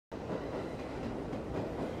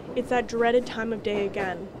It's that dreaded time of day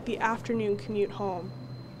again, the afternoon commute home.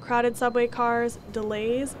 Crowded subway cars,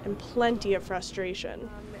 delays, and plenty of frustration.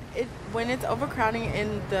 When it's overcrowding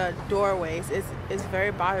in the doorways, it's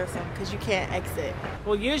very bothersome because you can't exit.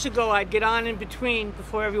 Well, years ago, I'd get on in between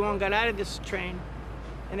before everyone got out of this train,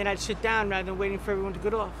 and then I'd sit down rather than waiting for everyone to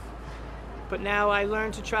get off. But now I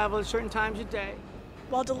learn to travel at certain times of day.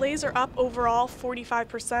 While delays are up overall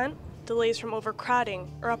 45%, delays from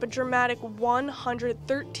overcrowding are up a dramatic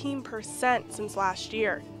 113% since last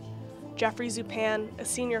year. Jeffrey Zupan, a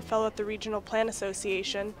senior fellow at the Regional Plan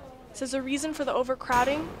Association, says the reason for the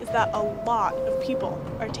overcrowding is that a lot of people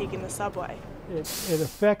are taking the subway. It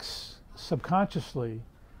affects subconsciously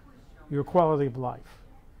your quality of life,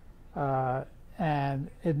 and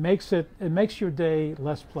it makes your day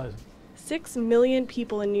less pleasant. 6 million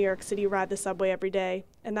people in New York City ride the subway every day,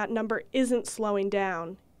 and that number isn't slowing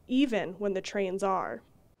down, even when the trains are.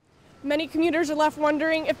 Many commuters are left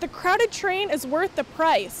wondering if the crowded train is worth the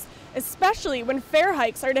price, especially when fare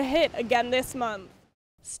hikes are to hit again this month.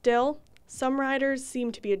 Still, some riders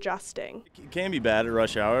seem to be adjusting. It can be bad at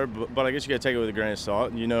rush hour, but I guess you gotta take it with a grain of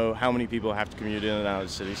salt. You know how many people have to commute in and out of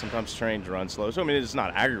the city. Sometimes trains run slow, so I mean, it's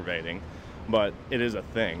not aggravating, but it is a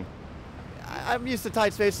thing. I'm used to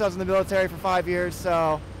tight spaces. I was in the military for 5 years,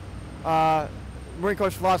 so Marine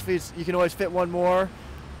Corps philosophy is you can always fit one more.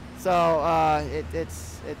 So I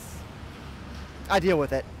deal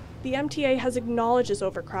with it. The MTA has acknowledged this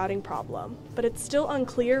overcrowding problem, but it's still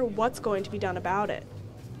unclear what's going to be done about it.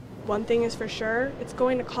 One thing is for sure, it's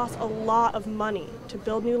going to cost a lot of money to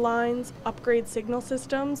build new lines, upgrade signal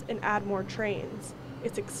systems, and add more trains.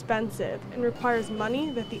 It's expensive and requires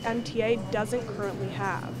money that the MTA doesn't currently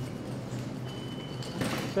have.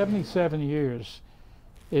 77 years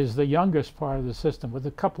is the youngest part of the system, with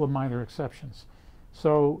a couple of minor exceptions.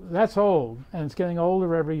 So that's old, and it's getting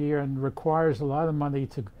older every year and requires a lot of money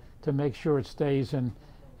to make sure it stays in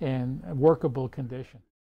workable condition.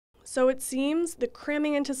 So it seems the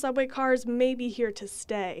cramming into subway cars may be here to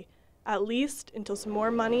stay, at least until some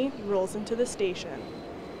more money rolls into the station.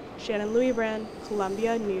 Shannon, Luibrand,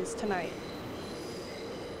 Columbia News Tonight.